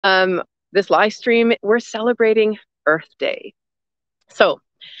This live stream, we're celebrating Earth Day. So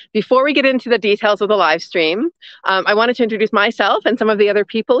before we get into the details of the live stream, I wanted to introduce myself and some of the other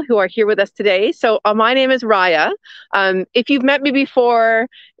people who are here with us today. So my name is Raya. If you've met me before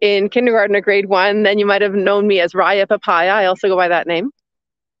in kindergarten or grade 1, then you might have known me as Raya Papaya. I also go by that name.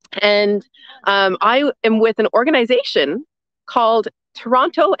 And I am with an organization called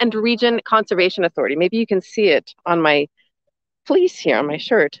Toronto and Region Conservation Authority. Maybe you can see it on my fleece here on my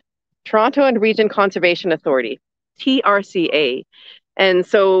shirt. Toronto and Region Conservation Authority, TRCA. And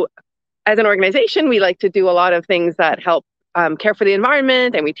so as an organization, we like to do a lot of things that help care for the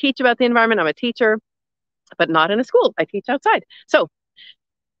environment, and we teach about the environment. I'm a teacher, but not in a school. I teach outside. So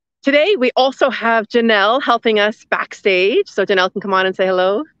today we also have Janelle helping us backstage. So Janelle can come on and say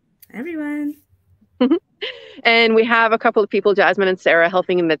hello. Everyone. And we have a couple of people, Jasmine and Sarah,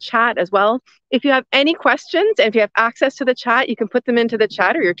 helping in the chat as well. If you have any questions, and if you have access to the chat, you can put them into the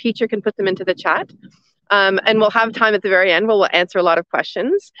chat, or your teacher can put them into the chat. And we'll have time at the very end where we'll answer a lot of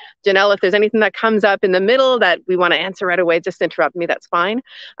questions. Janelle, if there's anything that comes up in the middle that we want to answer right away, just interrupt me, that's fine.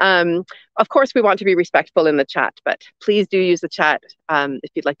 Of course, we want to be respectful in the chat, but please do use the chat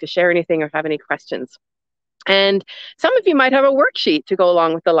if you'd like to share anything or have any questions. And some of you might have a worksheet to go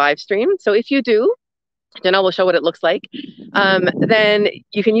along with the live stream. So if you do, Janelle will show what it looks like. Then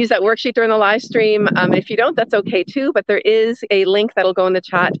you can use that worksheet during the live stream. If you don't, that's okay too, but there is a link that'll go in the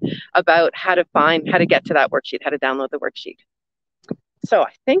chat about how to get to that worksheet, how to download the worksheet. So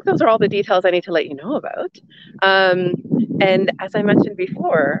I think those are all the details I need to let you know about. And as I mentioned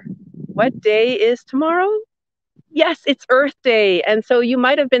before, what day is tomorrow? Yes, it's Earth Day. And so you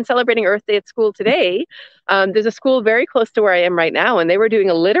might have been celebrating Earth Day at school today. There's a school very close to where I am right now, and they were doing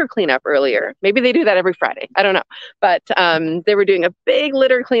a litter cleanup earlier. Maybe they do that every Friday. I don't know. But they were doing a big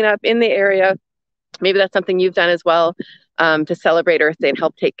litter cleanup in the area. Maybe that's something you've done as well to celebrate Earth Day and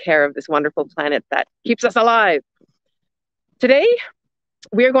help take care of this wonderful planet that keeps us alive. Today,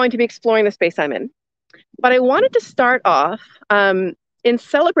 we are going to be exploring the space I'm in. But I wanted to start off in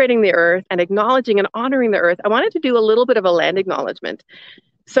celebrating the Earth and acknowledging and honoring the Earth. I wanted to do a little bit of a land acknowledgement.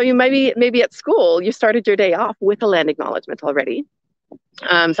 So you maybe at school, you started your day off with a land acknowledgement already. So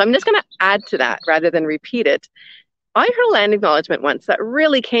I'm just going to add to that rather than repeat it. I heard a land acknowledgement once that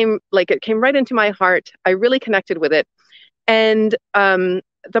really came right into my heart. I really connected with it. And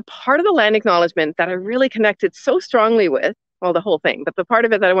the part of the land acknowledgement that I really connected so strongly with, well, the whole thing, but the part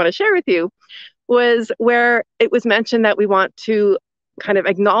of it that I want to share with you was where it was mentioned that we want to kind of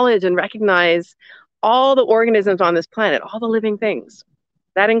acknowledge and recognize all the organisms on this planet, all the living things.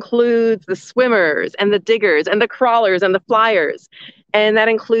 That includes the swimmers and the diggers and the crawlers and the flyers. And that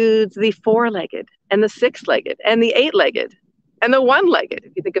includes the 4-legged and the 6-legged and the 8-legged and the 1-legged,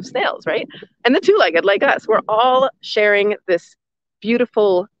 if you think of snails, right? And the 2-legged like us. We're all sharing this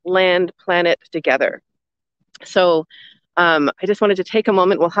beautiful land planet together. So I just wanted to take a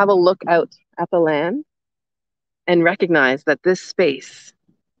moment. We'll have a look out at the land and recognize that this space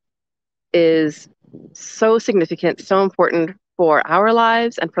is so significant, so important for our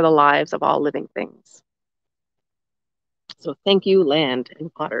lives and for the lives of all living things. So thank you, land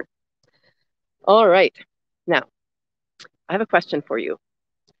and water. All right. Now, I have a question for you.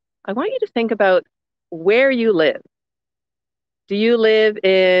 I want you to think about where you live. Do you live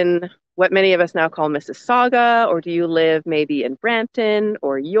in what many of us now call Mississauga, or do you live maybe in Brampton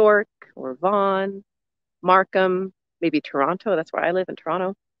or York or Vaughan, Markham, maybe Toronto? That's where I live, in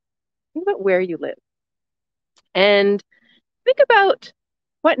Toronto. Think about where you live. And think about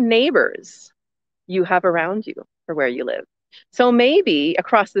what neighbors you have around you for where you live. So maybe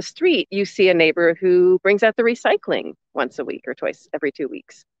across the street, you see a neighbor who brings out the recycling once a week or twice every 2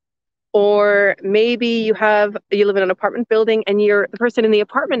 weeks. Or maybe you live in an apartment building and you're the person in the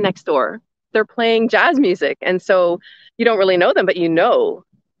apartment next door, they're playing jazz music. And so you don't really know them, but you know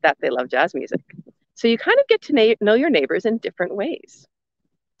that they love jazz music. So you kind of get to know your neighbors in different ways.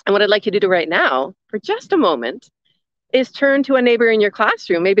 And what I'd like you to do right now, for just a moment, is turn to a neighbor in your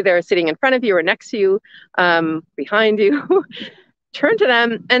classroom. Maybe they're sitting in front of you or next to you, behind you. Turn to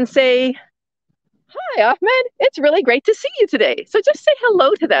them and say, "Hi, Ahmed, it's really great to see you today." So just say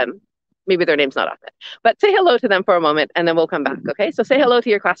hello to them. Maybe their name's not Ahmed, but say hello to them for a moment and then we'll come back, okay? So say hello to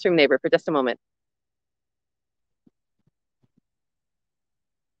your classroom neighbor for just a moment.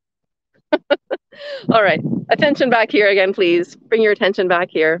 All right, attention back here again, please. Bring your attention back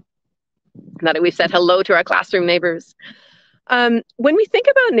here. Now that we've said hello to our classroom neighbors. When we think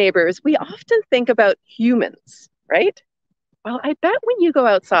about neighbors, we often think about humans, right? Well, I bet when you go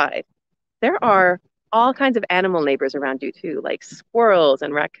outside, there are all kinds of animal neighbors around you too, like squirrels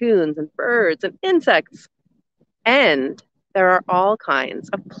and raccoons and birds and insects. And there are all kinds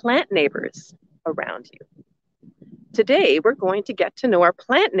of plant neighbors around you. Today, we're going to get to know our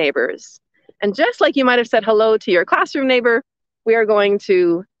plant neighbors. And just like you might have said hello to your classroom neighbor, we are going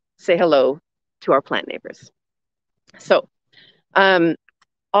to say hello to our plant neighbors. So,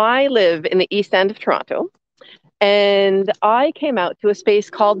 I live in the East End of Toronto, and I came out to a space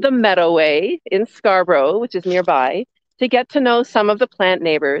called the Meadowway in Scarborough, which is nearby, to get to know some of the plant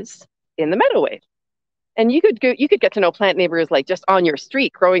neighbors in the Meadowway. And you could get to know plant neighbors like just on your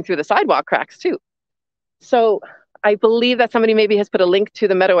street, growing through the sidewalk cracks too. So I believe that somebody maybe has put a link to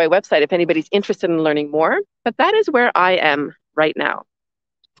the Meadowway website if anybody's interested in learning more, but that is where I am right now.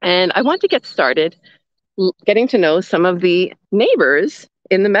 And I want to get started getting to know some of the neighbors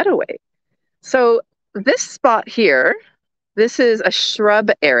in the Meadowway. So this spot here, this is a shrub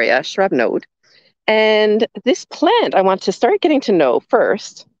area, shrub node. And this plant I want to start getting to know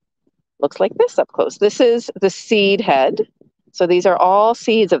first looks like this up close. This is the seed head. So these are all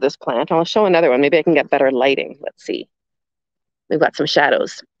seeds of this plant. I'll show another one. Maybe I can get better lighting. Let's see. We've got some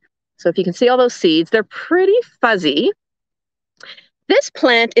shadows. So if you can see all those seeds, they're pretty fuzzy. This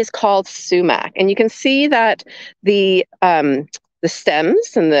plant is called sumac, and you can see that the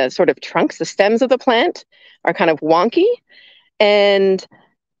stems and the sort of trunks, the stems of the plant are kind of wonky. And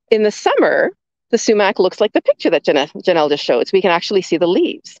in the summer, the sumac looks like the picture that Janelle just showed. So we can actually see the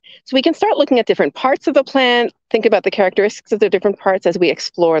leaves. So we can start looking at different parts of the plant, think about the characteristics of the different parts as we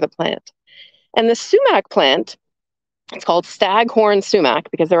explore the plant. And the sumac plant, it's called staghorn sumac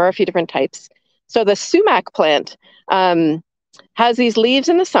because there are a few different types. So the sumac plant has these leaves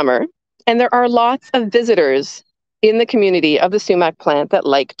in the summer, and there are lots of visitors in the community of the sumac plant that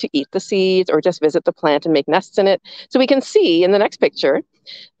like to eat the seeds or just visit the plant and make nests in it. So we can see in the next picture,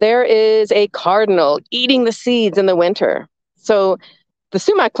 there is a cardinal eating the seeds in the winter. So the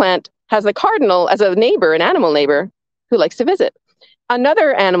sumac plant has a cardinal as a neighbor, an animal neighbor who likes to visit.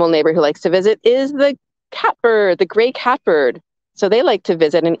 Another animal neighbor who likes to visit is the catbird, the gray catbird. So they like to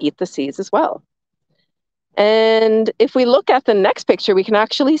visit and eat the seeds as well. And if we look at the next picture, we can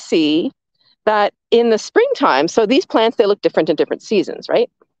actually see that in the springtime, so these plants, they look different in different seasons, right?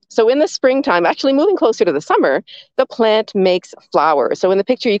 So in the springtime, actually moving closer to the summer, the plant makes flowers. So in the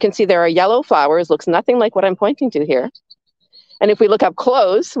picture, you can see there are yellow flowers, looks nothing like what I'm pointing to here. And if we look up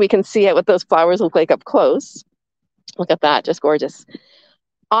close, we can see what those flowers look like up close. Look at that, just gorgeous.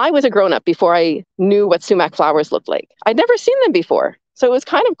 I was a grown-up before I knew what sumac flowers looked like. I'd never seen them before. So it was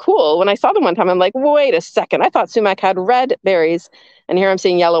kind of cool. When I saw them one time, I'm like, wait a second. I thought sumac had red berries. And here I'm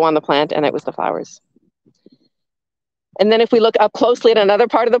seeing yellow on the plant, and it was the flowers. And then if we look up closely at another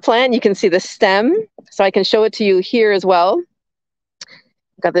part of the plant, you can see the stem. So I can show it to you here as well.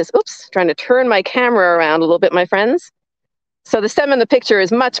 Got this, oops, trying to turn my camera around a little bit, my friends. So the stem in the picture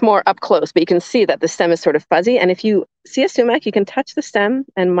is much more up close, but you can see that the stem is sort of fuzzy. And if you see a sumac, you can touch the stem,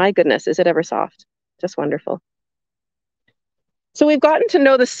 and my goodness, is it ever soft. Just wonderful. So we've gotten to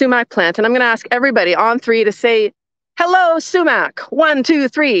know the sumac plant, and I'm going to ask everybody on 3 to say, hello, sumac. 1, 2,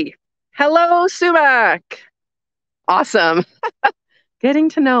 3. Hello, sumac. Awesome. Getting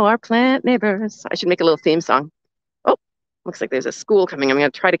to know our plant neighbors. I should make a little theme song. Oh, looks like there's a school coming. I'm going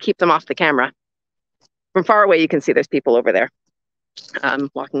to try to keep them off the camera. From far away, you can see there's people over there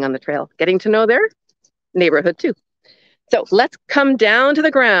walking on the trail, getting to know their neighborhood too. So let's come down to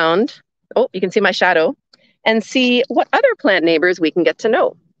the ground. Oh, you can see my shadow. And see what other plant neighbors we can get to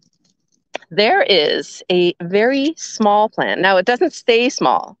know. There is a very small plant. Now, it doesn't stay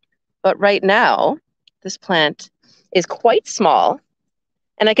small, but right now, this plant is quite small.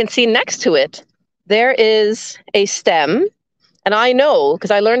 And I can see next to it, there is a stem. And I know,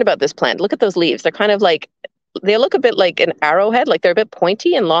 because I learned about this plant, look at those leaves. They're kind of like, they look a bit like an arrowhead, like they're a bit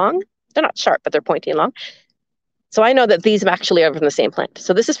pointy and long. They're not sharp, but they're pointy and long. So I know that these actually are from the same plant.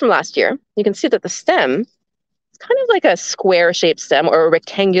 So this is from last year. You can see that the stem, kind of like a square-shaped stem or a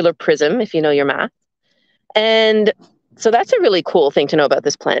rectangular prism, if you know your math. And so that's a really cool thing to know about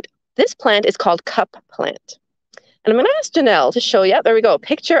this plant. This plant is called cup plant. And I'm going to ask Janelle to show you, there we go, a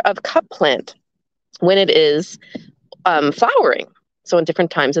picture of cup plant when it is flowering, so in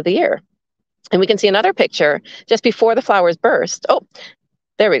different times of the year. And we can see another picture just before the flowers burst. Oh,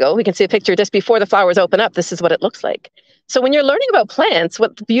 there we go. We can see a picture just before the flowers open up. This is what it looks like. So when you're learning about plants,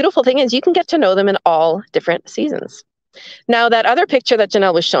 what the beautiful thing is you can get to know them in all different seasons. Now, that other picture that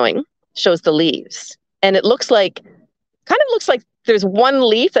Janelle was showing shows the leaves. And it looks like, kind of looks like there's one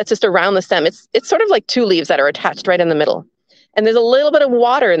leaf that's just around the stem. It's sort of like 2 leaves that are attached right in the middle. And there's a little bit of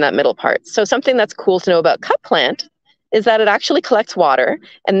water in that middle part. So something that's cool to know about cup plant is that it actually collects water,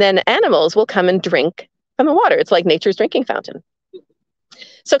 and then animals will come and drink from the water. It's like nature's drinking fountain.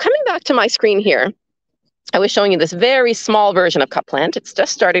 So coming back to my screen here, I was showing you this very small version of cup plant. It's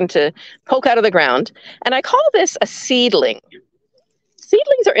just starting to poke out of the ground. And I call this a seedling.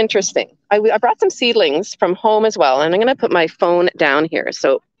 Seedlings are interesting. I brought some seedlings from home as well. And I'm going to put my phone down here.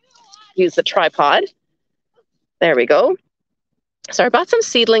 So use the tripod. There we go. So I brought some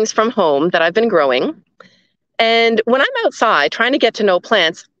seedlings from home that I've been growing. And when I'm outside trying to get to know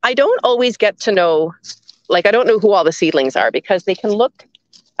plants, I don't always get to know, like, I don't know who all the seedlings are because they can look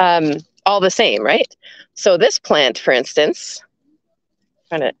all the same, right? So this plant, for instance,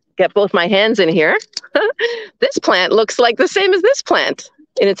 trying to get both my hands in here. This plant looks like the same as this plant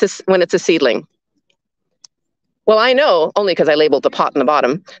when it's a seedling. Well, I know, only because I labeled the pot in the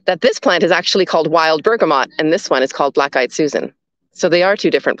bottom, that this plant is actually called wild bergamot, and this one is called black-eyed Susan. So they are two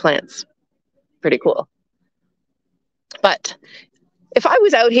different plants. Pretty cool. But if I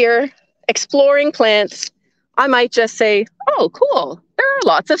was out here exploring plants, I might just say, oh, cool, there are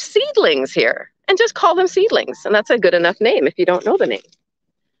lots of seedlings here, and just call them seedlings. And that's a good enough name if you don't know the name.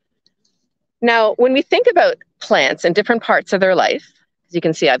 Now, when we think about plants in different parts of their life, as you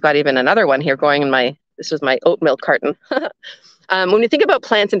can see, I've got even another one here going in this was my oat milk carton. When we think about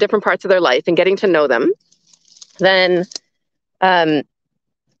plants in different parts of their life and getting to know them, then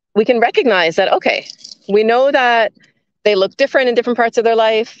we can recognize that, okay, we know that they look different in different parts of their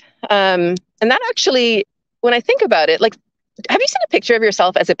life. And that actually, when I think about it, like, have you seen a picture of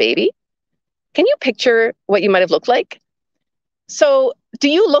yourself as a baby? Can you picture what you might have looked like? So do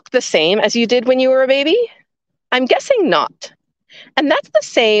you look the same as you did when you were a baby? I'm guessing not. And that's the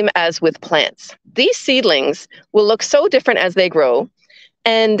same as with plants. These seedlings will look so different as they grow.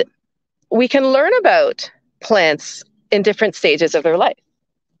 And we can learn about plants in different stages of their life.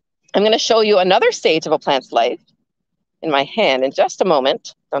 I'm going to show you another stage of a plant's life in my hand in just a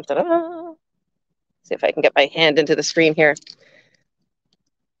moment. Dun, dun, dun. See if I can get my hand into the screen here.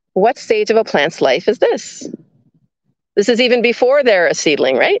 What stage of a plant's life is this? This is even before they're a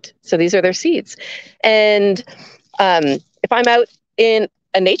seedling, right? So these are their seeds. And if I'm out in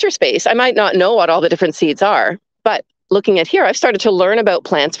a nature space, I might not know what all the different seeds are. But looking at here, I've started to learn about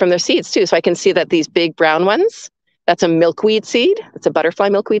plants from their seeds too. So I can see that these big brown ones, that's a milkweed seed. It's a butterfly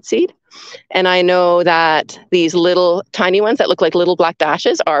milkweed seed. And I know that these little tiny ones that look like little black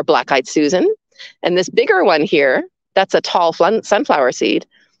dashes are black-eyed Susan. And this bigger one here, that's a tall sunflower seed.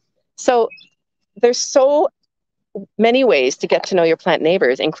 So there's so many ways to get to know your plant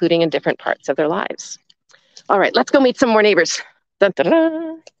neighbors, including in different parts of their lives. All right, let's go meet some more neighbors. Dun, dun,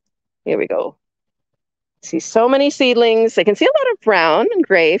 dun. Here we go. See so many seedlings. I can see a lot of brown and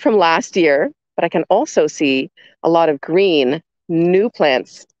gray from last year, but I can also see a lot of green, new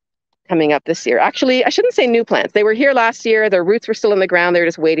plants coming up this year. Actually, I shouldn't say new plants. They were here last year. Their roots were still in the ground. They're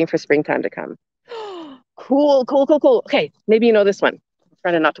just waiting for springtime to come. Cool, cool, cool, cool. Okay, maybe you know this one. I'm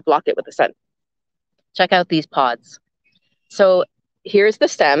trying not to block it with the sun. Check out these pods. So here's the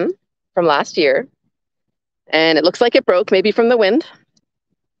stem from last year. And it looks like it broke, maybe from the wind.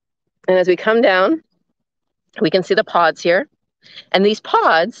 And as we come down, we can see the pods here. And these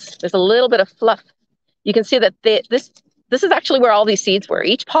pods, there's a little bit of fluff. You can see that this is actually where all these seeds were.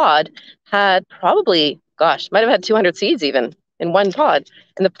 Each pod had probably, gosh, might have had 200 seeds even in one pod.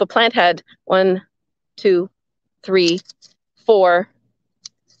 And the plant had 1, 2, 3, 4.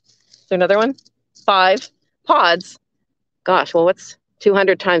 Is there another one? 5 pods. Gosh, well, what's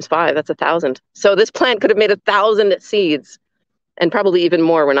 200 times 5? That's 1,000. So this plant could have made 1,000 seeds, and probably even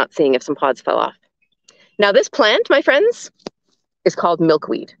more we're not seeing if some pods fell off. Now this plant, my friends, is called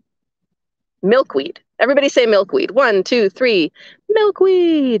milkweed. Milkweed. Everybody say milkweed. 1, 2, 3.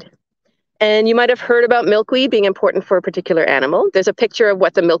 Milkweed. And you might have heard about milkweed being important for a particular animal. There's a picture of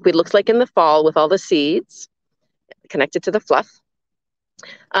what the milkweed looks like in the fall with all the seeds connected to the fluff.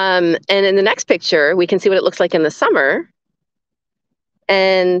 And in the next picture, we can see what it looks like in the summer.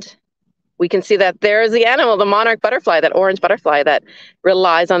 And we can see that there's the animal, the monarch butterfly, that orange butterfly that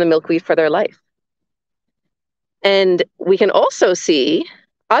relies on the milkweed for their life. And we can also see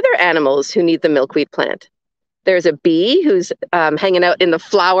other animals who need the milkweed plant. There's a bee who's hanging out in the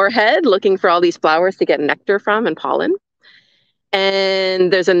flower head looking for all these flowers to get nectar from and pollen.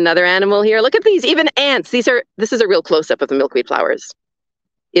 And there's another animal here. Look at these, even ants. This is a real close-up of the milkweed flowers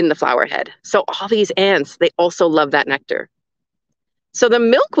in the flower head. So all these ants, they also love that nectar. So the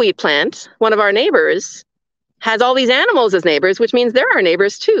milkweed plant, one of our neighbors, has all these animals as neighbors, which means they're our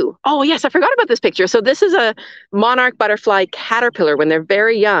neighbors too. Oh yes, I forgot about this picture. So this is a monarch butterfly caterpillar when they're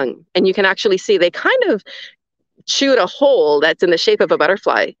very young. And you can actually see they kind of chewed a hole that's in the shape of a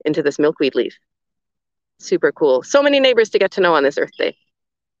butterfly into this milkweed leaf. Super cool. So many neighbors to get to know on this Earth Day.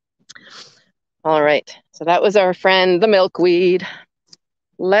 All right, so that was our friend, the milkweed.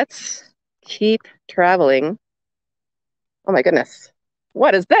 Let's keep traveling. Oh my goodness.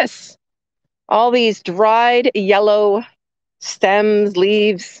 What is this? All these dried yellow stems,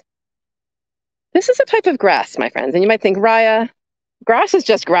 leaves. This is a type of grass, my friends. And you might think, Raya, grass is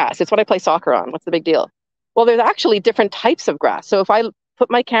just grass. It's what I play soccer on. What's the big deal? Well, there's actually different types of grass. So if I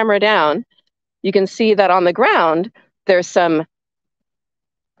put my camera down, you can see that on the ground, there's some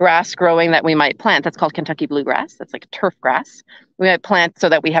grass growing that we might plant. That's called Kentucky bluegrass. That's like turf grass. We might plant so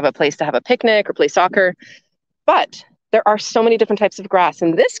that we have a place to have a picnic or play soccer. But there are so many different types of grass.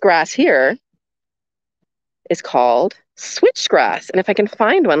 And this grass here is called switchgrass. And if I can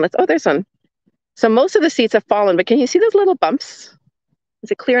find one, oh, there's one. So most of the seeds have fallen, but can you see those little bumps? Is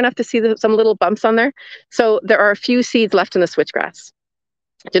it clear enough to see some little bumps on there? So there are a few seeds left in the switchgrass.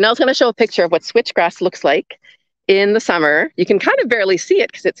 Janelle's going to show a picture of what switchgrass looks like in the summer. You can kind of barely see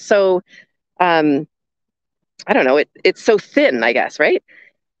it because it's so, I don't know, it's so thin, I guess, right?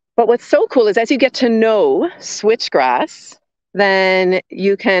 But what's so cool is as you get to know switchgrass, then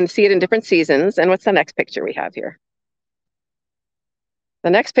you can see it in different seasons. And what's the next picture we have here?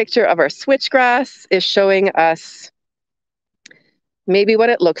 The next picture of our switchgrass is showing us maybe what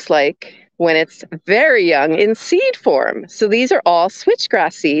it looks like when it's very young in seed form. So these are all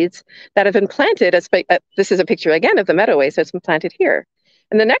switchgrass seeds that have been planted. This is a picture again of the meadoway, so it's been planted here.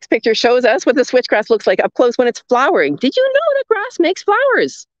 And the next picture shows us what the switchgrass looks like up close when it's flowering. Did you know that grass makes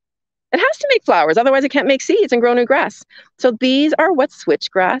flowers? It has to make flowers, otherwise it can't make seeds and grow new grass. So these are what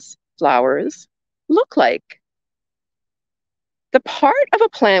switchgrass flowers look like. The part of a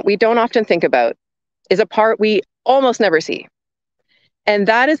plant we don't often think about is a part we almost never see. And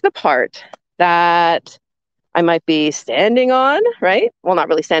that is the part that I might be standing on, right? Well, not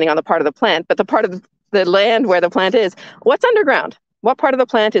really standing on the part of the plant, but the part of the land where the plant is. What's underground? What part of the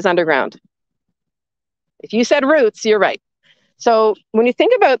plant is underground? If you said roots, you're right. So when you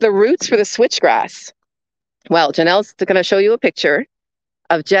think about the roots for the switchgrass, well, Janelle's going to show you a picture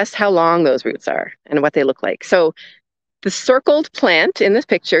of just how long those roots are and what they look like. So the circled plant in this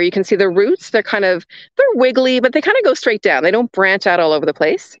picture, you can see the roots, they're wiggly, but they kind of go straight down. They don't branch out all over the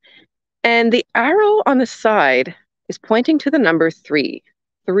place. And the arrow on the side is pointing to the number 3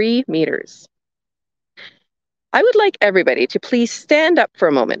 meters. I would like everybody to please stand up for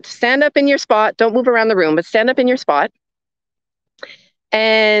a moment. Stand up in your spot. Don't move around the room, but stand up in your spot.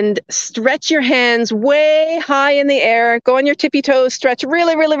 And stretch your hands way high in the air. Go on your tippy toes. Stretch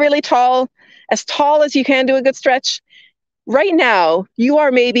really, really, really tall as you can. Do a good stretch. Right now, you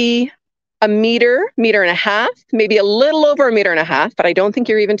are maybe a meter, meter and a half, maybe a little over a meter and a half, but I don't think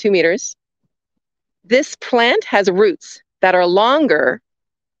you're even 2 meters. This plant has roots that are longer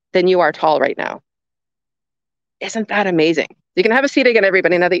than you are tall right now. Isn't that amazing? You can have a seat again,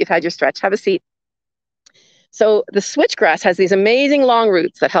 everybody, now that you've had your stretch. Have a seat. So the switchgrass has these amazing long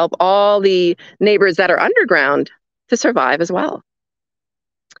roots that help all the neighbors that are underground to survive as well.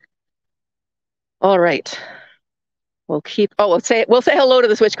 All right. We'll say hello to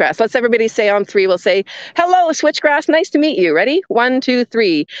the switchgrass. Let's everybody say on 3. We'll say, hello, switchgrass. Nice to meet you. Ready? 1, 2,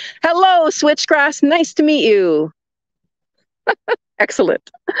 3. Hello, switchgrass. Nice to meet you.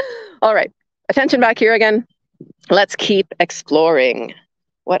 Excellent. All right. Attention back here again. Let's keep exploring.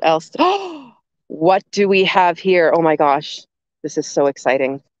 What else? Oh, what do we have here? Oh my gosh. This is so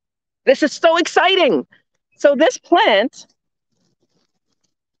exciting. This is so exciting. So this plant,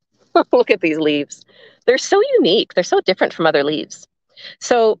 look at these leaves. They're so unique. They're so different from other leaves.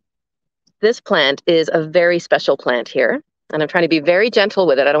 So this plant is a very special plant here. And I'm trying to be very gentle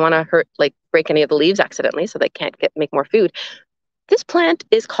with it. I don't want to break any of the leaves accidentally so they can't make more food. This plant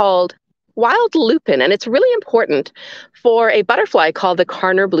is called wild lupin, and it's really important for a butterfly called the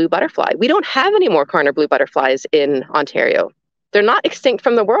Karner blue butterfly. We don't have any more Karner blue butterflies in Ontario. They're not extinct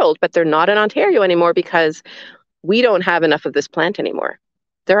from the world, but they're not in Ontario anymore because we don't have enough of this plant anymore.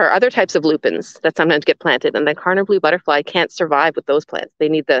 There are other types of lupins that sometimes get planted, and the Karner blue butterfly can't survive with those plants. They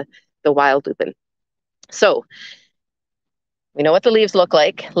need the wild lupin. So we know what the leaves look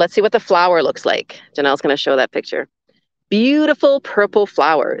like. Let's see what the flower looks like. Janelle's going to show that picture. Beautiful purple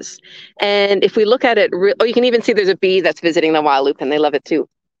flowers. And if we look at it, you can even see there's a bee that's visiting the wild lupin. They love it too.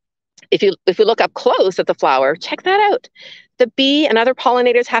 If you look up close at the flower, check that out. The bee and other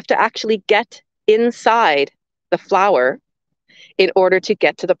pollinators have to actually get inside the flower in order to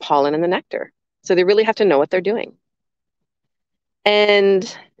get to the pollen and the nectar. So they really have to know what they're doing.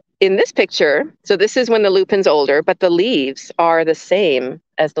 And in this picture, so this is when the lupin's older, but the leaves are the same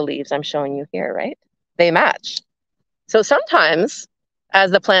as the leaves I'm showing you here, right? They match. So sometimes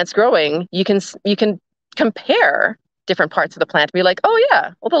as the plant's growing, you can compare different parts of the plant and be like, oh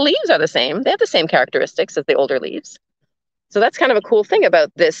yeah, well, the leaves are the same. They have the same characteristics as the older leaves. So that's kind of a cool thing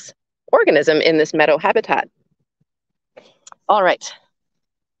about this organism in this meadow habitat. All right,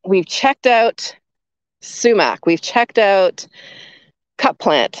 we've checked out sumac, we've checked out cup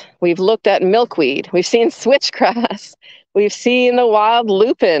plant, we've looked at milkweed, we've seen switchgrass, we've seen the wild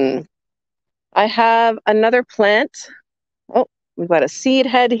lupin. I have another plant. Oh, we've got a seed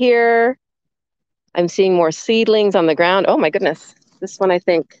head here. I'm seeing more seedlings on the ground. Oh my goodness, this one I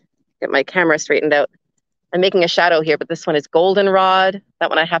think, get my camera straightened out. I'm making a shadow here, but this one is goldenrod. That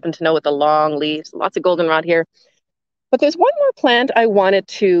one I happen to know with the long leaves. Lots of goldenrod here. But there's one more plant I wanted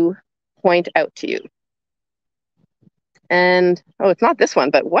to point out to you. And, oh, it's not this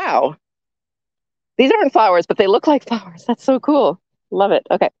one, but wow. These aren't flowers, but they look like flowers. That's so cool. Love it.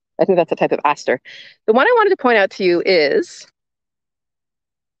 Okay, I think that's a type of aster. The one I wanted to point out to you is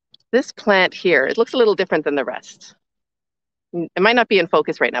this plant here. It looks a little different than the rest. It might not be in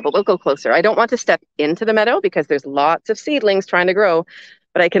focus right now, but we'll go closer. I don't want to step into the meadow because there's lots of seedlings trying to grow,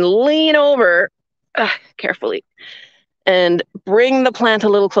 but I can lean over carefully and bring the plant a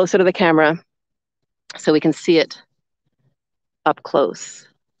little closer to the camera so we can see it up close.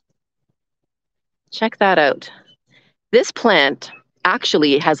 Check that out. This plant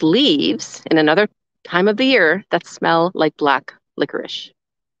actually has leaves in another time of the year that smell like black licorice.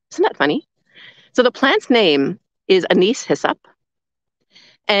 Isn't that funny? So the plant's name is anise hyssop.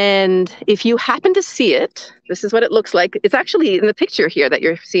 And if you happen to see it, this is what it looks like. It's actually in the picture here that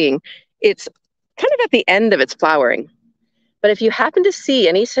you're seeing. It's kind of at the end of its flowering. But if you happen to see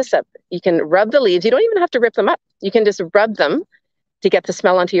anise hyssop, you can rub the leaves. You don't even have to rip them up. You can just rub them to get the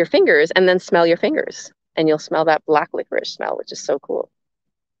smell onto your fingers and then smell your fingers. And you'll smell that black licorice smell, which is so cool.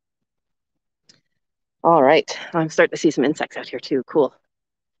 All right, I'm starting to see some insects out here too. Cool.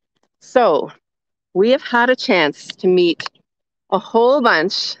 So we have had a chance to meet a whole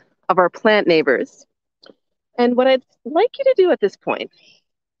bunch of our plant neighbors. And what I'd like you to do at this point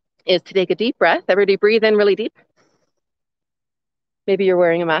is to take a deep breath. Everybody breathe in really deep. Maybe you're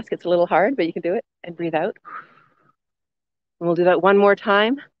wearing a mask. It's a little hard, but you can do it. And breathe out. And we'll do that one more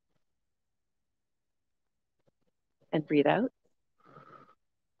time. And breathe out.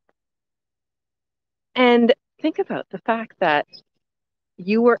 And think about the fact that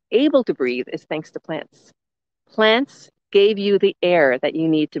you were able to breathe is thanks to plants. Plants gave you the air that you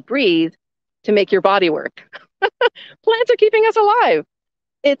need to breathe to make your body work. Plants are keeping us alive.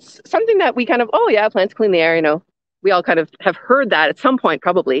 It's something that we kind of, oh yeah, plants clean the air, you know. We all kind of have heard that at some point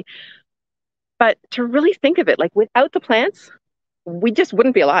probably. But to really think of it, like without the plants, we just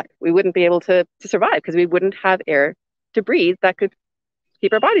wouldn't be alive. We wouldn't be able to survive because we wouldn't have air to breathe that could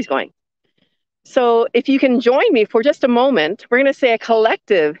keep our bodies going. So if you can join me for just a moment, we're going to say a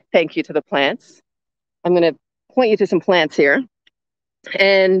collective thank you to the plants. I'm going to point you to some plants here.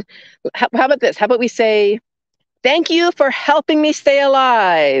 And how about this? How about we say, thank you for helping me stay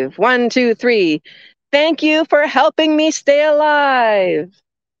alive. 1, 2, 3. Thank you for helping me stay alive.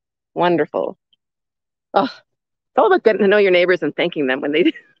 Wonderful. Oh, it's all about getting to know your neighbors and thanking them when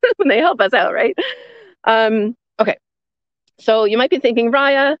they when they help us out, right? Okay. So you might be thinking,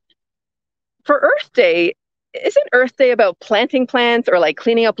 Raya, for Earth Day, isn't Earth Day about planting plants or like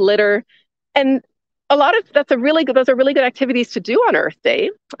cleaning up litter? And those are really good activities to do on Earth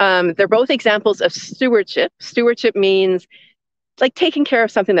Day. They're both examples of stewardship. Stewardship means like taking care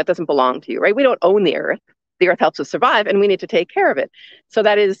of something that doesn't belong to you, right? We don't own the earth. The earth helps us survive and we need to take care of it. So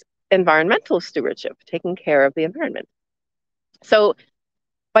that is environmental stewardship, taking care of the environment. So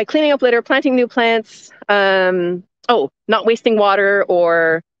by cleaning up litter, planting new plants, not wasting water,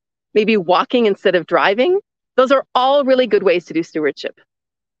 or maybe walking instead of driving, those are all really good ways to do stewardship.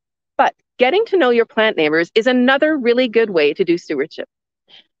 But getting to know your plant neighbors is another really good way to do stewardship.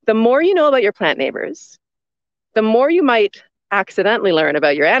 The more you know about your plant neighbors, the more you might accidentally learn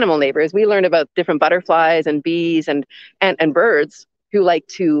about your animal neighbors. We learn about different butterflies and bees and birds who like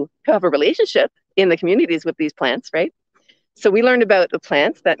to have a relationship in the communities with these plants, right? So we learned about the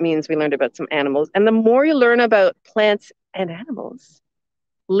plants. That means we learned about some animals. And the more you learn about plants and animals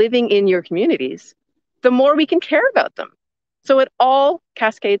living in your communities, the more we can care about them. So it all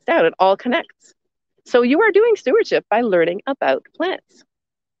cascades down, it all connects. So you are doing stewardship by learning about plants.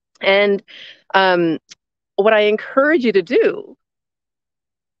 And what I encourage you to do,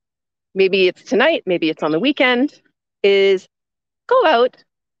 maybe it's tonight, maybe it's on the weekend, is go out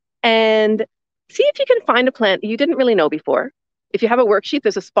and see if you can find a plant you didn't really know before. If you have a worksheet,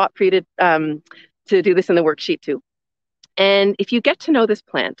 there's a spot for you to do this in the worksheet too. And if you get to know this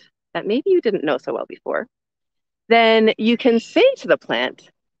plant that maybe you didn't know so well before, then you can say to the plant,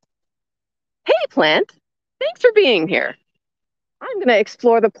 hey plant, thanks for being here. I'm going to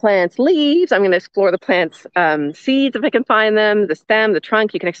explore the plant's leaves. I'm going to explore the plant's seeds if I can find them, the stem, the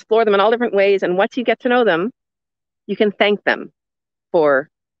trunk. You can explore them in all different ways. And once you get to know them, you can thank them for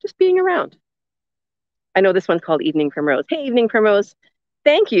just being around. I know this one's called Evening Primrose. Hey, Evening Primrose,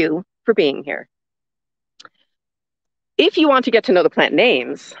 thank you for being here. If you want to get to know the plant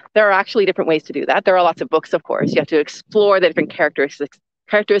names, there are actually different ways to do that. There are lots of books, of course. You have to explore the different characteristics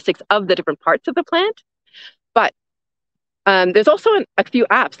of the different parts of the plant. But there's also a few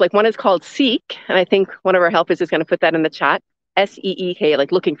apps, like one is called Seek, and I think one of our helpers is going to put that in the chat, SEEK,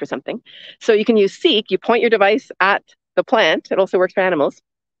 like looking for something. So you can use Seek, you point your device at the plant, it also works for animals,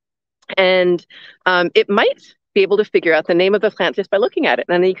 and it might be able to figure out the name of the plant just by looking at it.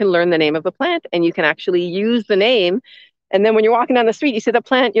 And then you can learn the name of the plant, and you can actually use the name. And then when you're walking down the street, you see the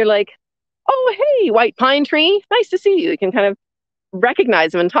plant, you're like, oh, hey, white pine tree, nice to see you. You can kind of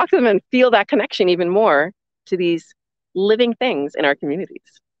recognize them and talk to them and feel that connection even more to these living things in our communities.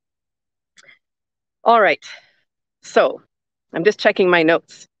 All right, so I'm just checking my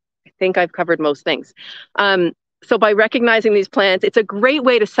notes. I think I've covered most things. So by recognizing these plants, it's a great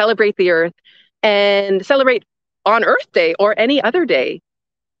way to celebrate the earth and celebrate on Earth Day or any other day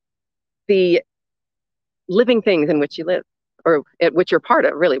the living things in which you live, or at which you're part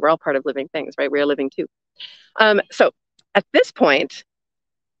of, really. We're all part of living things, right? We're living too. So at this point,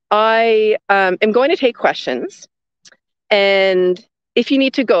 I am going to take questions. And if you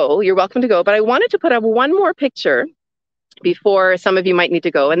need to go, you're welcome to go. But I wanted to put up one more picture before some of you might need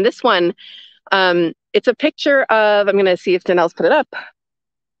to go. And this one, it's a picture of, I'm going to see if Danelle's put it up.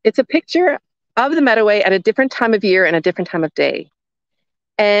 It's a picture of the Meadoway at a different time of year and a different time of day.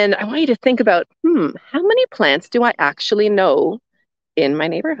 And I want you to think about, how many plants do I actually know in my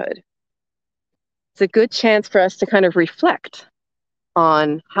neighborhood? It's a good chance for us to kind of reflect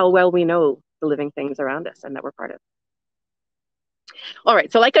on how well we know the living things around us and that we're part of. All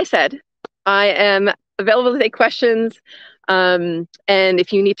right, so like I said, I am available to take questions. And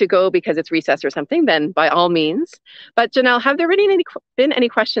if you need to go because it's recess or something, then by all means. But Janelle, have there been any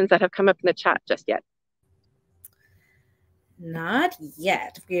questions that have come up in the chat just yet? Not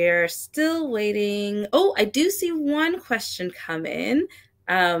yet. We're still waiting. Oh, I do see one question come in.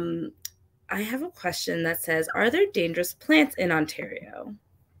 I have a question that says, are there dangerous plants in Ontario?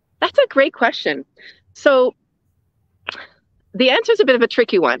 That's a great question. So the answer is a bit of a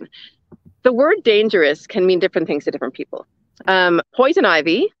tricky one. The word dangerous can mean different things to different people. Poison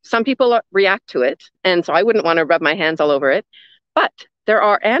ivy, some people react to it, and so I wouldn't want to rub my hands all over it. But there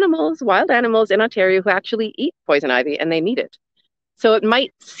are animals, wild animals in Ontario who actually eat poison ivy, and they need it. So it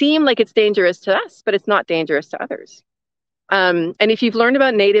might seem like it's dangerous to us, but it's not dangerous to others. And if you've learned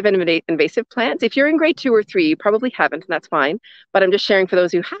about native and invasive plants, if you're in grade 2 or 3, you probably haven't, and that's fine. But I'm just sharing for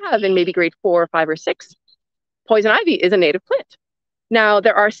those who have in maybe grade 4 or 5 or 6, poison ivy is a native plant. Now,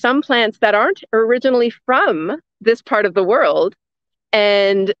 there are some plants that aren't originally from this part of the world.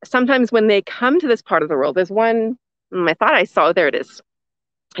 And sometimes when they come to this part of the world, there's one, I thought I saw, there it is.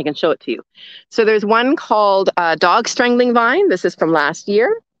 I can show it to you. So there's one called dog strangling vine. This is from last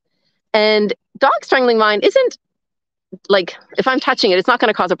year. And dog strangling vine isn't like, if I'm touching it, it's not going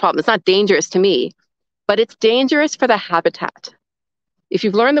to cause a problem. It's not dangerous to me, but it's dangerous for the habitat. If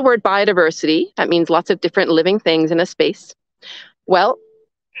you've learned the word biodiversity, that means lots of different living things in a space. Well,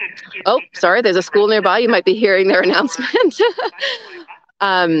 oh, sorry, there's a school nearby. You might be hearing their announcement.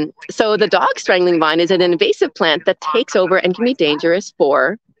 So the dog strangling vine is an invasive plant that takes over and can be dangerous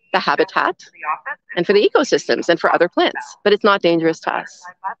for the habitat and for the ecosystems and for other plants, but it's not dangerous to us.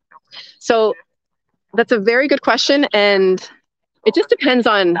 So that's a very good question. And it just depends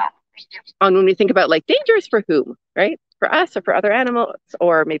on when we think about like dangerous for whom, right? For us or for other animals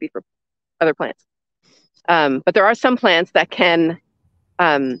or maybe for other plants. But there are some plants that can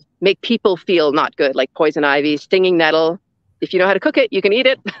make people feel not good, like poison ivy, stinging nettle. If you know how to cook it, you can eat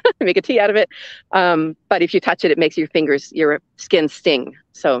it, make a tea out of it. But if you touch it, it makes your skin sting.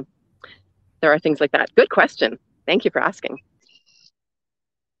 So there are things like that. Good question. Thank you for asking.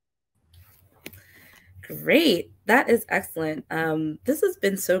 Great. That is excellent. This has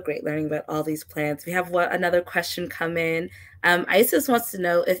been so great learning about all these plants. We have another question come in. Isis wants to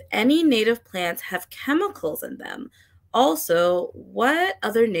know if any native plants have chemicals in them. Also, what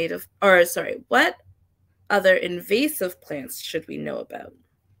other invasive plants should we know about?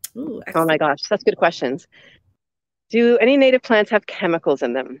 Ooh, oh my gosh, that's good questions. Do any native plants have chemicals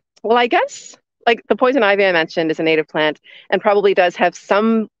in them? Well, I guess like the poison ivy I mentioned is a native plant and probably does have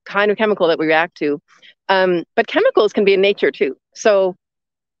some kind of chemical that we react to. But chemicals can be in nature too. So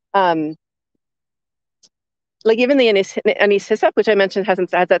like even the anise hyssop, which I mentioned has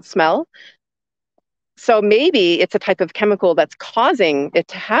that smell. So maybe it's a type of chemical that's causing it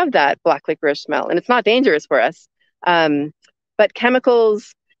to have that black licorice smell, and it's not dangerous for us. But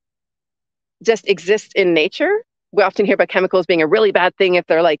chemicals just exist in nature. We often hear about chemicals being a really bad thing if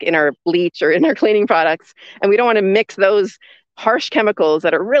they're like in our bleach or in our cleaning products, and we don't want to mix those harsh chemicals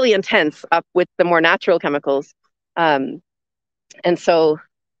that are really intense up with the more natural chemicals. And so,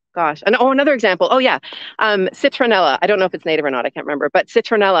 gosh, and another example. Oh yeah, citronella. I don't know if it's native or not. I can't remember. But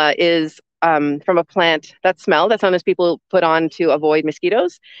citronella is from a plant that smell that sometimes people put on to avoid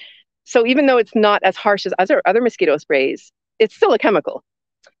mosquitoes. So even though it's not as harsh as other mosquito sprays, it's still a chemical,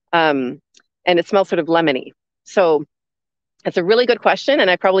 and it smells sort of lemony. So it's a really good question,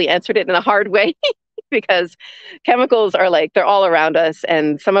 and I probably answered it in a hard way because chemicals are like, they're all around us,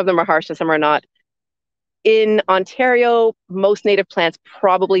 and some of them are harsh and some are not. In Ontario, most native plants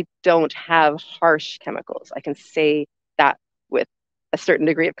probably don't have harsh chemicals. I can say that with a certain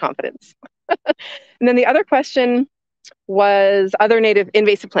degree of confidence. And then the other question was other native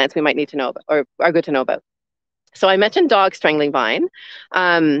invasive plants we might need to know about, or are good to know about. So I mentioned dog strangling vine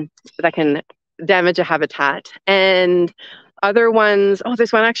that can damage a habitat, and other ones. Oh,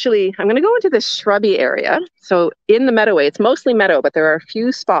 this one actually, I'm going to go into this shrubby area. So in the meadowway, it's mostly meadow, but there are a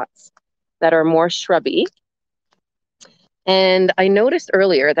few spots that are more shrubby. And I noticed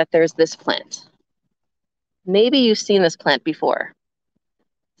earlier that there's this plant. Maybe you've seen this plant before.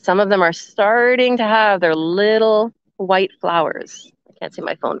 Some of them are starting to have their little white flowers. I can't see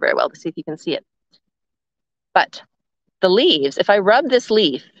my phone very well to see if you can see it. But the leaves, if I rub this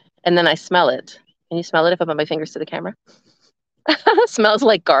leaf and then I smell it, can you smell it if I put my fingers to the camera? It smells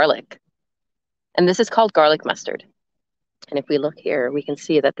like garlic. And this is called garlic mustard. And if we look here, we can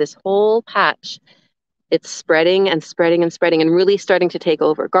see that this whole patch, it's spreading and spreading and spreading and really starting to take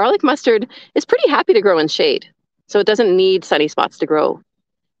over. Garlic mustard is pretty happy to grow in shade. So it doesn't need sunny spots to grow.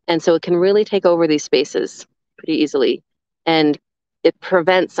 And so it can really take over these spaces pretty easily. And it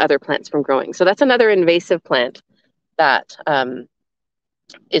prevents other plants from growing. So that's another invasive plant that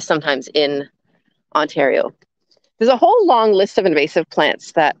is sometimes in Ontario. There's a whole long list of invasive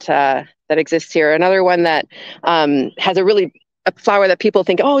plants that exists here. Another one that has a flower that people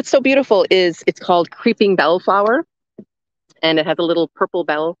think, oh, it's so beautiful, it's called creeping bellflower. And it has a little purple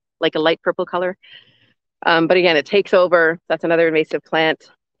bell, like a light purple color. But again, it takes over. That's another invasive plant.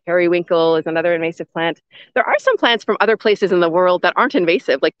 Periwinkle is another invasive plant. There are some plants from other places in the world that aren't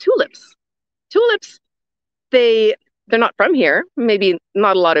invasive, like tulips. Tulips, they're not from here. Maybe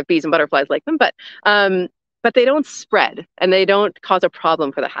not a lot of bees and butterflies like them, but they don't spread and they don't cause a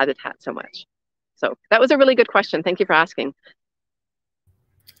problem for the habitat so much. So that was a really good question. Thank you for asking.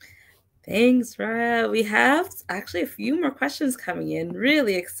 Thanks, Ra. We have actually a few more questions coming in,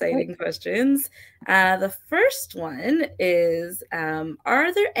 really exciting questions. The first one is,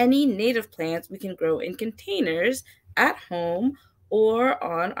 are there any native plants we can grow in containers at home or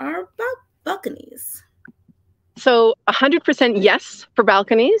on our balconies? So 100% yes for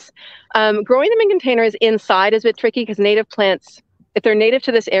balconies. Growing them in containers inside is a bit tricky because native plants, if they're native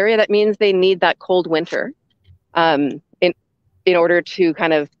to this area, that means they need that cold winter in order to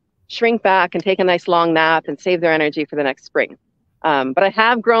kind of shrink back and take a nice long nap and save their energy for the next spring. But I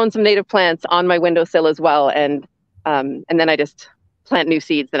have grown some native plants on my windowsill as well, and then I just plant new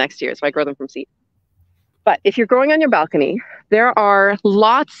seeds the next year, so I grow them from seed. But if you're growing on your balcony, there are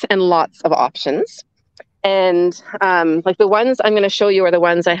lots and lots of options. And like the ones I'm going to show you are the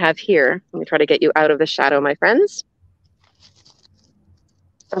ones I have here. Let me try to get you out of the shadow, my friends.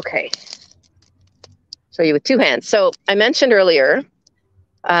 Okay. Show you with two hands. So I mentioned earlier,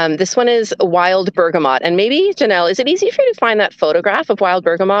 this one is wild bergamot. And maybe, Janelle, is it easy for you to find that photograph of wild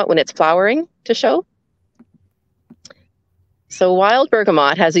bergamot when it's flowering to show? So wild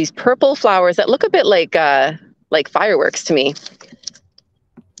bergamot has these purple flowers that look a bit like fireworks to me.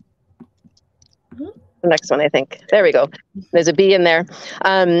 The next one, I think. There we go. There's a bee in there.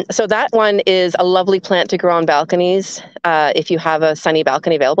 So that one is a lovely plant to grow on balconies if you have a sunny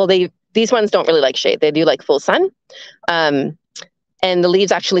balcony available. These ones don't really like shade. They do like full sun. And the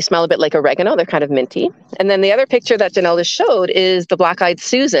leaves actually smell a bit like oregano. They're kind of minty. And then the other picture that Janelle just showed is the black-eyed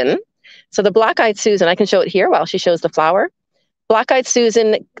Susan. So the black-eyed Susan, I can show it here while she shows the flower. Black-eyed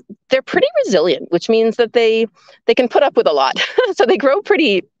Susan, they're pretty resilient, which means that they can put up with a lot. So they grow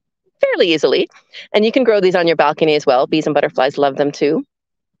fairly easily. And you can grow these on your balcony as well. Bees and butterflies love them too.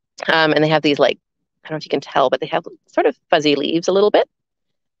 And they have these, like, I don't know if you can tell, but they have sort of fuzzy leaves a little bit.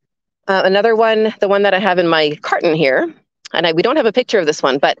 Another one, the one that I have in my carton here, and we don't have a picture of this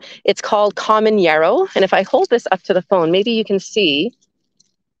one, but it's called common yarrow. And if I hold this up to the phone, maybe you can see,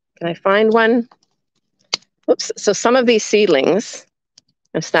 can I find one? Oops, so some of these seedlings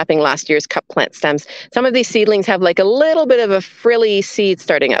I'm snapping last year's cup plant stems. Some of these seedlings have like a little bit of a frilly seed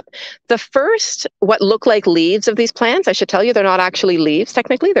starting up. The first, what look like leaves of these plants, I should tell you, they're not actually leaves.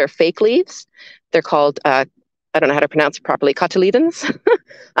 Technically, they're fake leaves. They're called, I don't know how to pronounce it properly, cotyledons.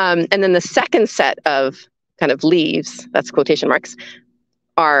 And then the second set of kind of leaves, that's quotation marks,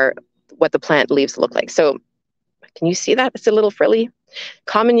 are what the plant leaves look like. So can you see that? It's a little frilly.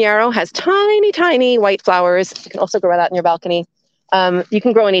 Common yarrow has tiny, tiny white flowers. You can also grow that in your balcony. You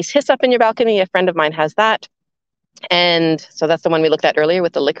can grow anise hyssop in your balcony. A friend of mine has that. And so that's the one we looked at earlier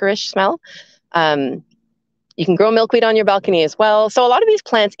with the licorice smell. You can grow milkweed on your balcony as well. So a lot of these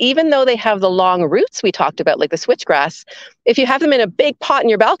plants, even though they have the long roots we talked about, like the switchgrass, if you have them in a big pot in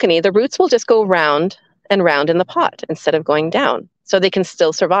your balcony, the roots will just go round and round in the pot instead of going down. So they can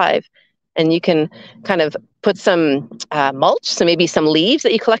still survive. And you can kind of put some mulch, so maybe some leaves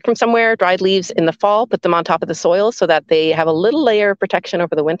that you collect from somewhere, dried leaves in the fall, put them on top of the soil so that they have a little layer of protection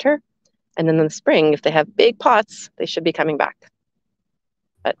over the winter. And then in the spring, if they have big pots, they should be coming back.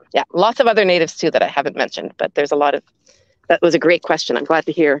 But yeah, lots of other natives too that I haven't mentioned, but there's a lot of, that was a great question. I'm glad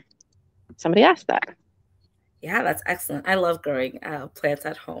to hear somebody asked that. Yeah, that's excellent. I love growing plants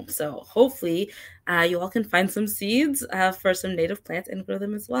at home. So hopefully you all can find some seeds for some native plants and grow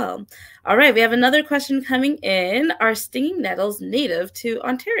them as well. All right, we have another question coming in. Are stinging nettles native to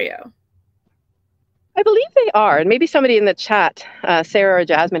Ontario? I believe they are. And maybe somebody in the chat, Sarah or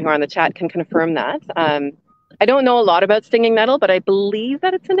Jasmine who are on the chat, can confirm that. I don't know a lot about stinging nettle, but I believe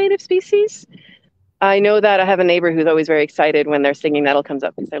that it's a native species. I know that I have a neighbor who's always very excited when their stinging nettle comes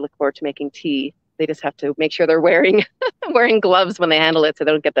up because I look forward to making tea. They just have to make sure they're wearing gloves when they handle it so they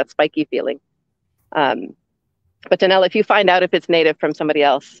don't get that spiky feeling. But Janelle, if you find out if it's native from somebody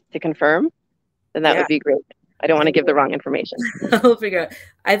else to confirm, then that would be great. I don't want to give the wrong information. I'll figure out.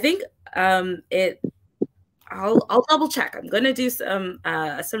 I think I'll double check. I'm going to do some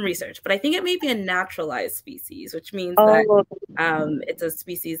research, but I think it may be a naturalized species, which means that it's a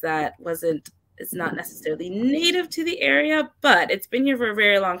species that it's not necessarily native to the area, but it's been here for a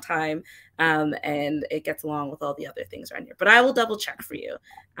very long time, and it gets along with all the other things around here. But I will double check for you.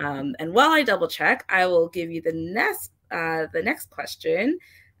 And while I double check, I will give you the next question.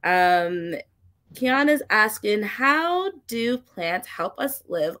 Kiana's asking, how do plants help us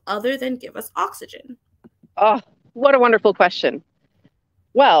live other than give us oxygen? Oh, what a wonderful question.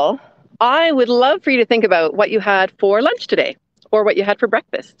 Well, I would love for you to think about what you had for lunch today or what you had for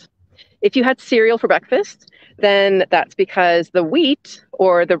breakfast. If you had cereal for breakfast, then that's because the wheat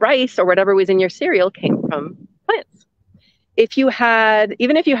or the rice or whatever was in your cereal came from plants.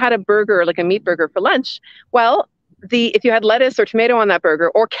 Even if you had a burger, like a meat burger for lunch, well, if you had lettuce or tomato on that burger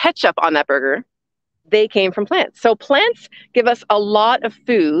or ketchup on that burger, they came from plants. So plants give us a lot of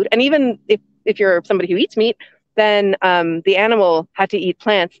food. And even if you're somebody who eats meat, then the animal had to eat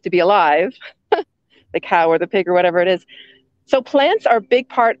plants to be alive, the cow or the pig or whatever it is. So plants are a big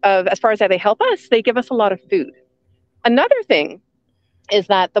part of, as far as how they help us, they give us a lot of food. Another thing is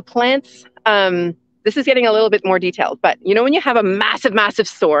that the plants, this is getting a little bit more detailed, but you know when you have a massive, massive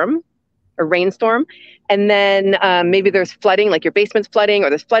storm, a rainstorm, and then maybe there's flooding, like your basement's flooding or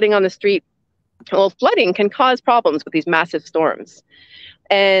there's flooding on the street. Well, flooding can cause problems with these massive storms.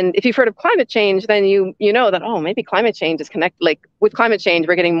 And if you've heard of climate change, then you know that, oh, maybe climate change is connected. Like with climate change,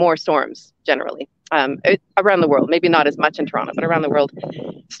 we're getting more storms generally around the world. Maybe not as much in Toronto, but around the world,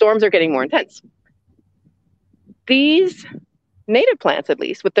 storms are getting more intense. These native plants, at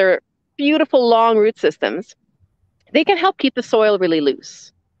least, with their beautiful long root systems, they can help keep the soil really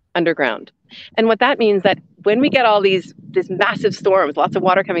loose underground. And what that means that when we get all these massive storms, lots of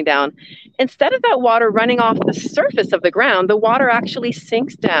water coming down, instead of that water running off the surface of the ground, the water actually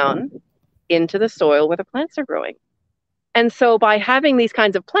sinks down into the soil where the plants are growing. And so by having these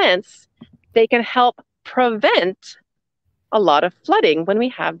kinds of plants, they can help prevent a lot of flooding when we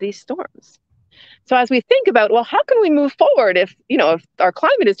have these storms. So as we think about, well, how can we move forward if our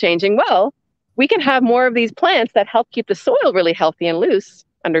climate is changing? Well, we can have more of these plants that help keep the soil really healthy and loose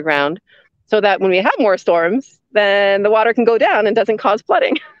underground, so that when we have more storms, then the water can go down and doesn't cause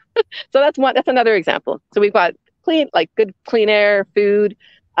flooding. So that's another example. So we've got good clean air, food,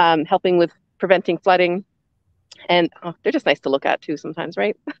 helping with preventing flooding. And they're just nice to look at too sometimes,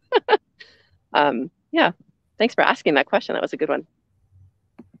 right? Yeah, thanks for asking that question. That was a good one.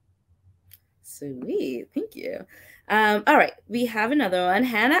 Sweet, thank you. All right, we have another one.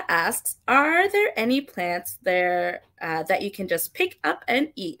 Hannah asks, are there any plants there that you can just pick up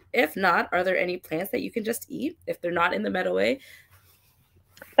and eat? If not, are there any plants that you can just eat if they're not in the meadoway?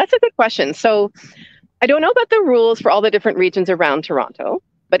 That's a good question. So I don't know about the rules for all the different regions around Toronto,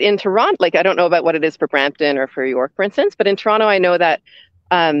 but in Toronto, I don't know about what it is for Brampton or for York, for instance, but in Toronto, I know that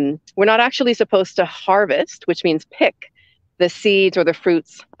we're not actually supposed to harvest, which means pick the seeds or the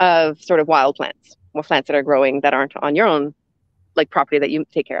fruits of sort of wild plants, or plants that are growing that aren't on your own like property that you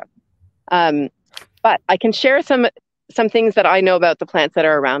take care of. But I can share some things that I know about the plants that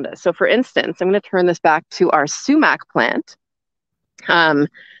are around us. So for instance, I'm going to turn this back to our sumac plant.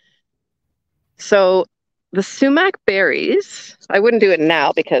 So the sumac berries, I wouldn't do it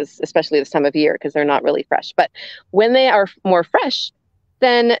now because, especially this time of year, because they're not really fresh. But when they are more fresh,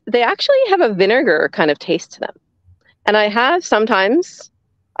 then they actually have a vinegar kind of taste to them. And I have sometimes,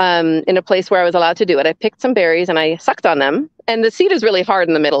 in a place where I was allowed to do it, I picked some berries and I sucked on them. And the seed is really hard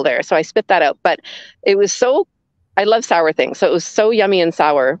in the middle there, so I spit that out. But it was so, I love sour things, so it was so yummy and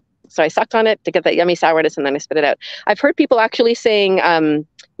sour. So I sucked on it to get that yummy sourness, and then I spit it out. I've heard people actually saying,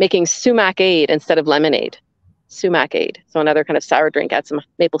 making sumac-ade instead of lemonade. Sumac-ade. So another kind of sour drink, add some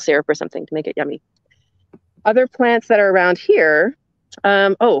maple syrup or something to make it yummy. Other plants that are around here.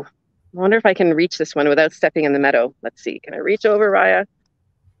 Oh, I wonder if I can reach this one without stepping in the meadow. Let's see. Can I reach over, Raya?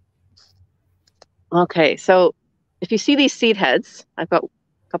 Okay, so if you see these seed heads, I've got a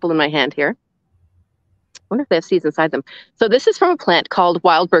couple in my hand here. I wonder if they have seeds inside them. So this is from a plant called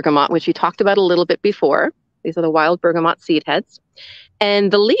wild bergamot, which we talked about a little bit before. These are the wild bergamot seed heads.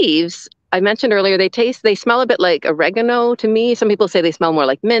 And the leaves, I mentioned earlier, they smell a bit like oregano to me. Some people say they smell more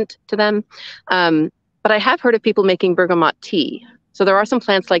like mint to them. But I have heard of people making bergamot tea. So there are some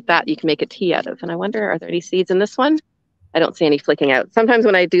plants like that you can make a tea out of. And I wonder, are there any seeds in this one? I don't see any flicking out. Sometimes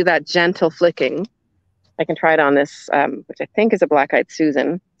when I do that gentle flicking, I can try it on this, which I think is a black-eyed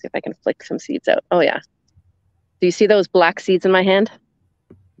Susan. See if I can flick some seeds out. Oh, yeah. Do you see those black seeds in my hand?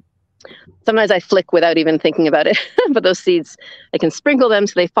 Sometimes I flick without even thinking about it. But those seeds, I can sprinkle them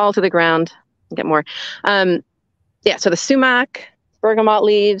so they fall to the ground and get more. Yeah, so the sumac, bergamot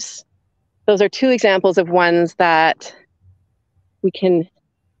leaves, those are two examples of ones that we can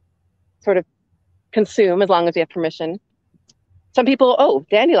sort of consume as long as we have permission. Some people, oh,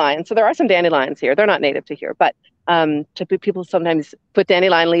 dandelions. So there are some dandelions here. They're not native to here, but people sometimes put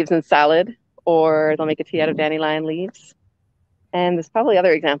dandelion leaves in salad, or they'll make a tea out of dandelion leaves. And there's probably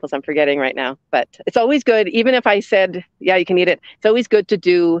other examples I'm forgetting right now, but it's always good. Even if I said, yeah, you can eat it, it's always good to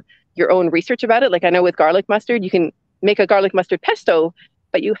do your own research about it. Like I know with garlic mustard, you can make a garlic mustard pesto,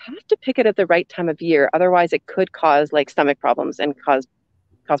 but you have to pick it at the right time of year. Otherwise it could cause like stomach problems and cause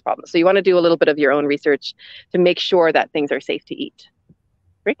problems. So you want to do a little bit of your own research to make sure that things are safe to eat.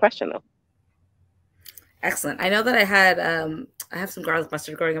 Great question though. Excellent. I know that I have some garlic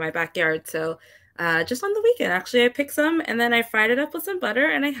mustard growing in my backyard. So just on the weekend, actually, I picked some and then I fried it up with some butter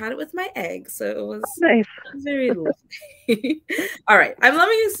and I had it with my eggs. So it was nice. Very lovely. All right. I'm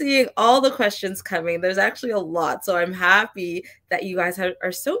loving seeing all the questions coming. There's actually a lot. So I'm happy that you guys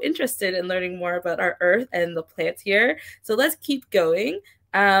are so interested in learning more about our earth and the plants here. So let's keep going.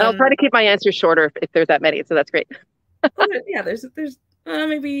 I'll try to keep my answers shorter if there's that many. So that's great. Yeah, there's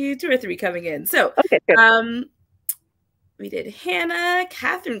maybe 2 or 3 coming in. So okay, good. We did Hannah.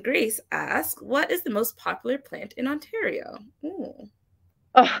 Catherine Grace asked, what is the most popular plant in Ontario? Ooh.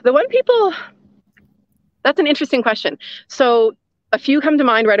 Oh, the one people, that's an interesting question. So a few come to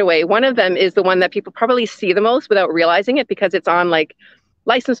mind right away. One of them is the one that people probably see the most without realizing it because it's on like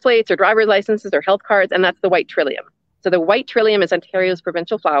license plates or driver's licenses or health cards, and that's the white trillium. So the white trillium is Ontario's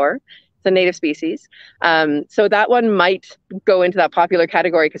provincial flower. It's a native species. So that one might go into that popular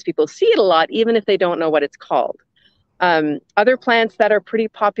category because people see it a lot, even if they don't know what it's called. Other plants that are pretty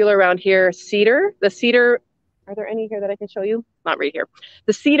popular around here, cedar. The cedar, are there any here that I can show you? Not right here.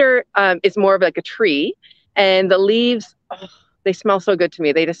 The cedar is more of like a tree, and the leaves, oh, they smell so good to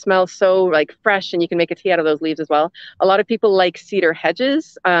me. They just smell so like fresh, and you can make a tea out of those leaves as well. A lot of people like cedar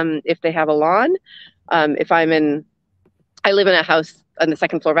hedges if they have a lawn. I live in a house on the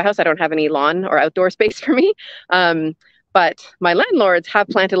second floor of a house. I don't have any lawn or outdoor space for me. But my landlords have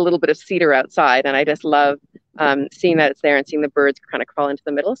planted a little bit of cedar outside, and I just love seeing that it's there and seeing the birds kind of crawl into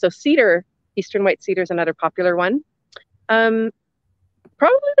the middle. So cedar, eastern white cedar is another popular one. Probably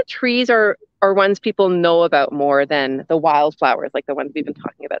the trees are ones people know about more than the wildflowers, like the ones we've been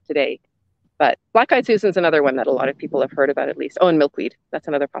talking about today. But black-eyed Susan is another one that a lot of people have heard about at least. Oh, and milkweed, that's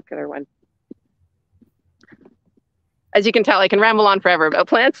another popular one. As you can tell, I can ramble on forever about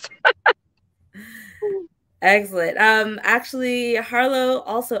plants. Excellent. Actually, Harlow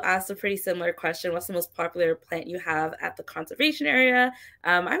also asked a pretty similar question. What's the most popular plant you have at the conservation area?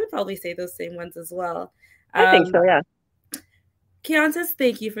 I would probably say those same ones as well. I think so, yeah. Keon says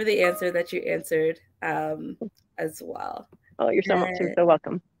thank you for the answer that you answered as well. Oh, you're so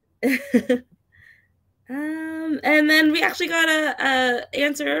welcome. And then we actually got a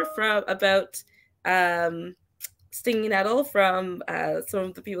answer from about stinging nettle from some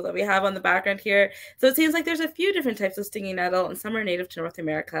of the people that we have on the background here. So it seems like there's a few different types of stinging nettle, and some are native to North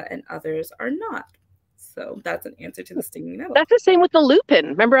America and others are not. So that's an answer to the stinging nettle. That's the same with the lupin.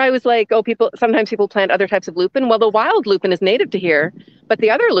 Remember, I was like, oh, sometimes people plant other types of lupin. Well, the wild lupin is native to here, but the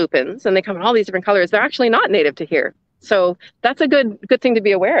other lupins, and they come in all these different colors, they're actually not native to here. So that's a good thing to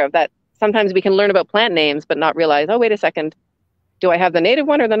be aware of, that sometimes we can learn about plant names, but not realize, oh, wait a second, do I have the native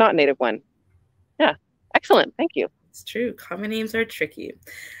one or the not native one? Yeah, excellent. Thank you. It's true. Common names are tricky.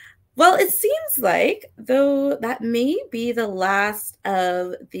 Well, it seems like, though, that may be the last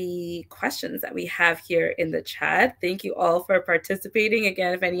of the questions that we have here in the chat. Thank you all for participating.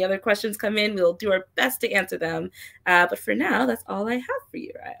 Again, if any other questions come in, we'll do our best to answer them. But for now, that's all I have for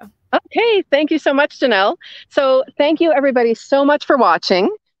you, Raya. Okay, thank you so much, Janelle. So thank you everybody so much for watching.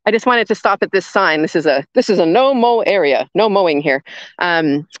 I just wanted to stop at this sign. This is a no mow area, no mowing here.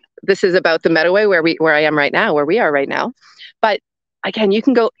 This is about the Meadowway where I am right now, where we are right now. But again, you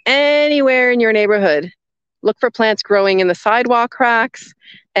can go anywhere in your neighborhood, look for plants growing in the sidewalk cracks,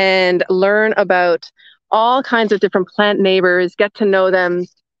 and learn about all kinds of different plant neighbors, get to know them.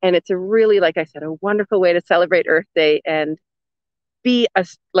 And it's a really, like I said, a wonderful way to celebrate Earth Day and be a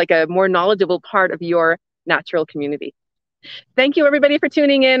more knowledgeable part of your natural community. Thank you everybody for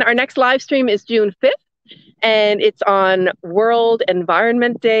tuning in. Our next live stream is June 5th. And it's on World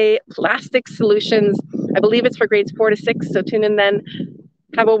Environment Day, plastic solutions. I believe it's for grades 4 to 6, so tune in then.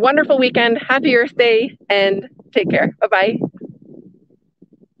 Have a wonderful weekend. Happy Earth Day, and take care. Bye-bye.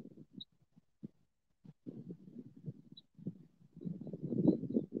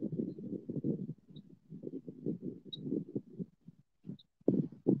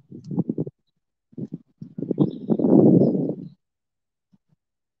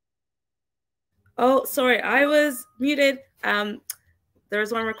 Oh, sorry, I was muted. There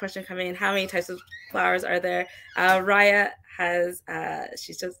was one more question coming in. How many types of flowers are there? Raya has,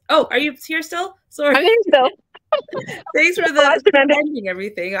 she's just, oh, are you here still? Sorry. I'm here still. Thanks for the ending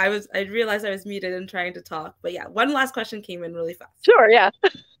everything. I realized I was muted and trying to talk. But yeah, one last question came in really fast. Sure, yeah.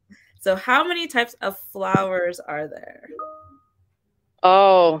 So how many types of flowers are there?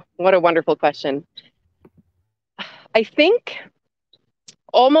 Oh, what a wonderful question. I think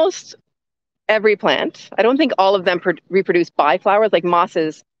almost every plant. I don't think all of them reproduce by flowers, like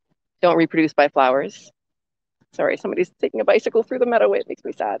mosses don't reproduce by flowers. Sorry, somebody's taking a bicycle through the meadow. It makes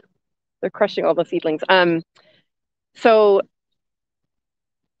me sad. They're crushing all the seedlings. So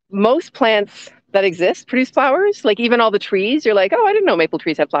most plants that exist produce flowers, like even all the trees. You're like, oh, I didn't know maple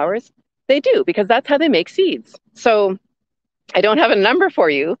trees have flowers. They do, because that's how they make seeds. So I don't have a number for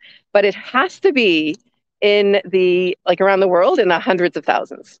you, but it has to be in the, like around the world, in the hundreds of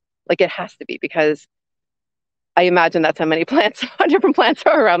thousands. Like it has to be, because I imagine that's how many plants, different plants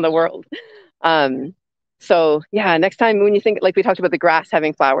are around the world. So yeah, next time when you think, like we talked about the grass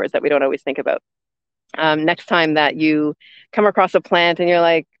having flowers that we don't always think about. Next time that you come across a plant and you're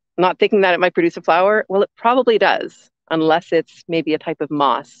like, not thinking that it might produce a flower, well, it probably does, unless it's maybe a type of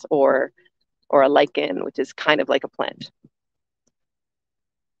moss or a lichen, which is kind of like a plant.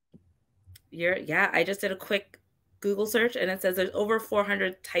 Yeah, I just did a quick Google search and it says there's over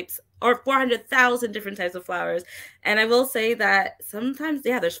 400 types, or 400,000 different types of flowers. And I will say that sometimes,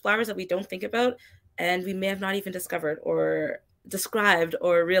 yeah, there's flowers that we don't think about and we may have not even discovered or described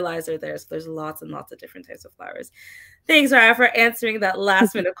or realized are there. So there's lots and lots of different types of flowers. Thanks, Raya, for answering that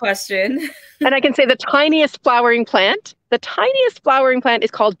last minute question. And I can say the tiniest flowering plant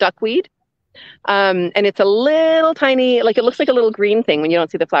is called duckweed. And it's a little tiny, like it looks like a little green thing when you don't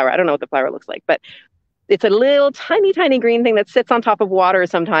see the flower. I don't know what the flower looks like, but it's a little tiny, tiny green thing that sits on top of water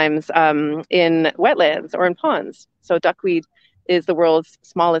sometimes in wetlands or in ponds. So duckweed is the world's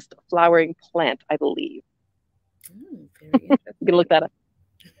smallest flowering plant, I believe. Very interesting. You can look that up.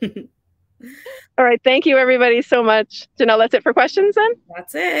 All right. Thank you, everybody, so much. Janelle, that's it for questions then?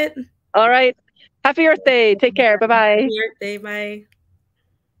 That's it. All right. Happy Earth Day. Take care. Bye-bye. Happy Earth Day. Bye.